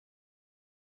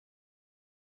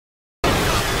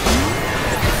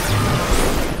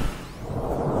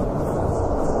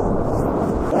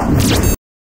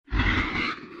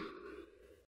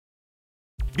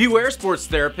Beware Sports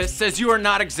Therapist says you are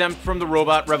not exempt from the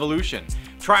robot revolution.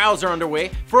 Trials are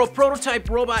underway for a prototype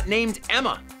robot named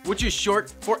Emma, which is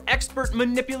short for Expert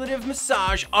Manipulative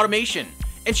Massage Automation.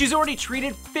 And she's already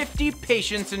treated 50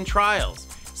 patients in trials.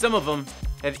 Some of them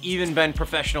have even been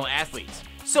professional athletes.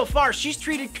 So far, she's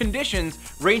treated conditions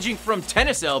ranging from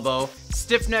tennis elbow,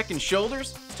 stiff neck and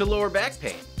shoulders, to lower back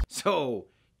pain. So,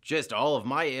 just all of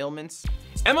my ailments?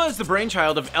 Emma is the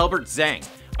brainchild of Albert Zhang,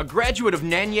 a graduate of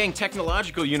Nanyang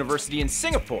Technological University in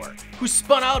Singapore, who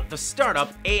spun out the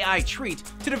startup AI Treat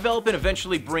to develop and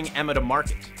eventually bring Emma to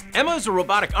market. Emma is a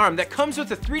robotic arm that comes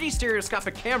with a 3D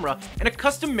stereoscopic camera and a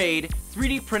custom-made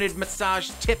 3D printed massage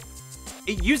tip.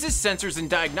 It uses sensors and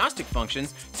diagnostic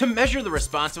functions to measure the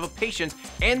response of a patient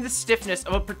and the stiffness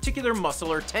of a particular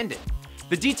muscle or tendon.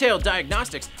 The detailed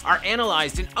diagnostics are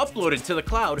analyzed and uploaded to the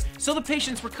cloud so the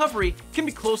patient's recovery can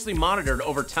be closely monitored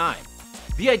over time.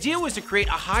 The idea was to create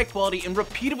a high-quality and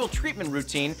repeatable treatment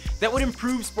routine that would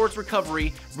improve sports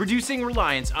recovery, reducing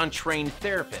reliance on trained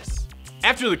therapists.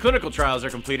 After the clinical trials are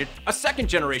completed, a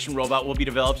second-generation robot will be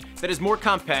developed that is more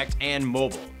compact and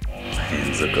mobile.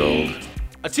 Hands of gold.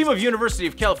 A team of University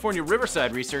of California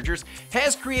Riverside researchers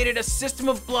has created a system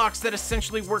of blocks that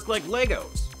essentially work like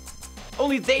Legos.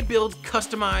 Only they build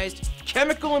customized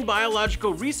chemical and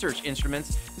biological research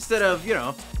instruments instead of,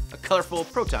 a colorful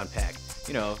proton pack.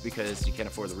 Because you can't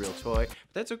afford the real toy. But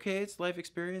that's okay, it's life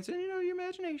experience and, your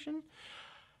imagination.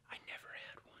 I never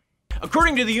had one.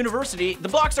 According to the university, the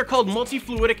blocks are called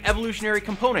multifluidic evolutionary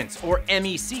components, or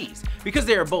MECs, because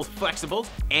they are both flexible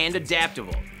and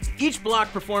adaptable. Each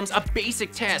block performs a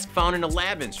basic task found in a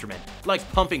lab instrument, like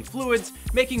pumping fluids,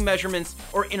 making measurements,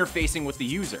 or interfacing with the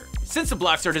user. Since the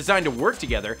blocks are designed to work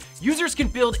together, users can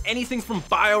build anything from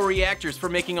bioreactors for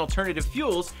making alternative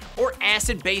fuels or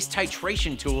acid-based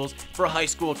titration tools for high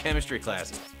school chemistry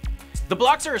classes. The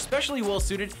blocks are especially well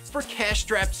suited for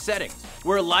cash-strapped settings,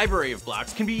 where a library of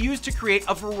blocks can be used to create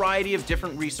a variety of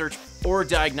different research or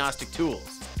diagnostic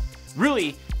tools.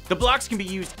 Really, the blocks can be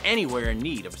used anywhere in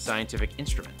need of a scientific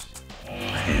instrument.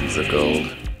 Hands of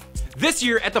gold. This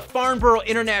year at the Farnborough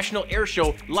International Air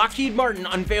Show, Lockheed Martin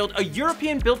unveiled a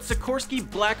European-built Sikorsky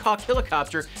Black Hawk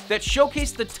helicopter that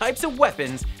showcased the types of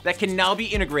weapons that can now be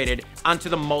integrated onto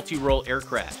the multi-role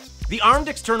aircraft. The armed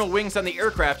external wings on the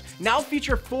aircraft now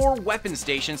feature 4 weapon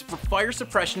stations for fire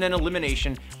suppression and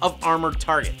elimination of armored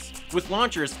targets, with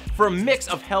launchers for a mix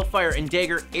of Hellfire and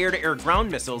Dagger air-to-air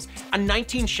ground missiles, a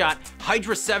 19-shot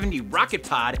Hydra 70 rocket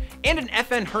pod, and an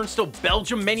FN Hernstel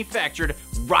Belgium-manufactured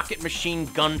rocket machine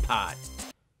gun pod.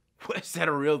 Is that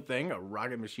a real thing? A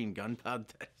rocket machine gun pod?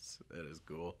 That is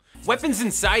cool. Weapons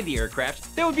inside the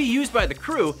aircraft that would be used by the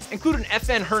crew include an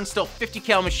FN Hernstel 50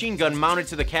 cal machine gun mounted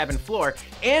to the cabin floor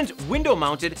and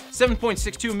window-mounted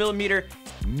 7.62mm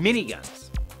miniguns.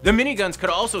 The miniguns could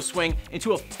also swing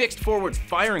into a fixed forward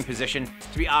firing position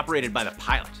to be operated by the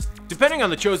pilot. Depending on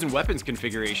the chosen weapons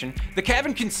configuration, the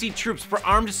cabin can seat troops for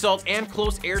armed assault and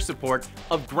close air support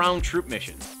of ground troop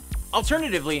missions.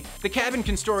 Alternatively, the cabin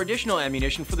can store additional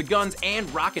ammunition for the guns and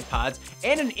rocket pods,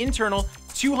 and an internal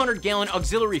 200-gallon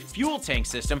auxiliary fuel tank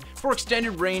system for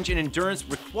extended range and endurance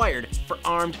required for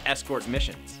armed escort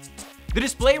missions. The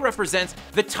display represents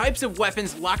the types of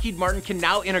weapons Lockheed Martin can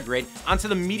now integrate onto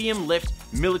the medium-lift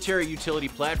military utility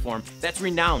platform that's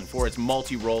renowned for its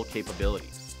multi-role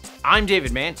capabilities. I'm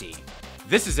David Mantey.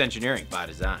 This is Engineering by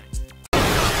Design.